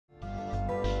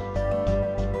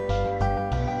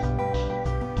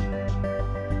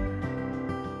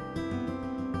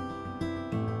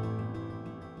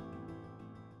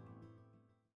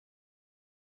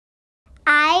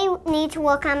need to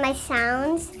work on my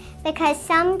sounds because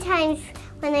sometimes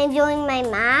when I'm doing my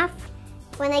math,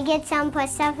 when I get some for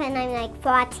stuff and I'm like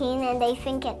 14 and they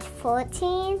think it's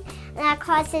 14, and that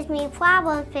causes me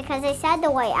problems because I said the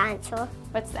right answer.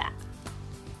 What's that?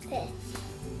 Fish.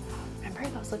 Remember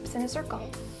those lips in a circle.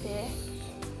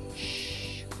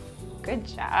 Fish. Good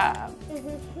job.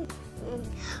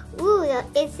 Ooh,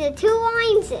 it's the 2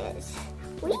 oranges.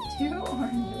 2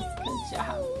 oranges. Good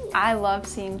job. I love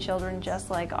seeing children just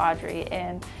like Audrey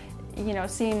and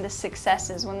seeing the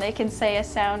successes. When they can say a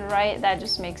sound right, that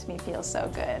just makes me feel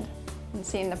so good. And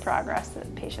seeing the progress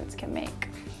that patients can make.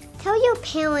 Tell your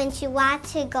parents you want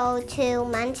to go to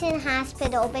Munson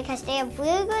Hospital because they have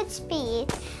really good speech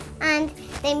and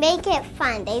they make it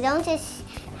fun. They don't just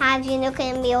have you look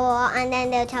in a mirror and then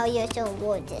they'll tell you some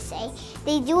words to say.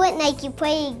 They do it like you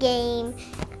play a game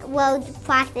while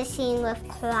practicing with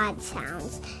quad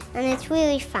sounds, and it's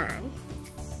really fun.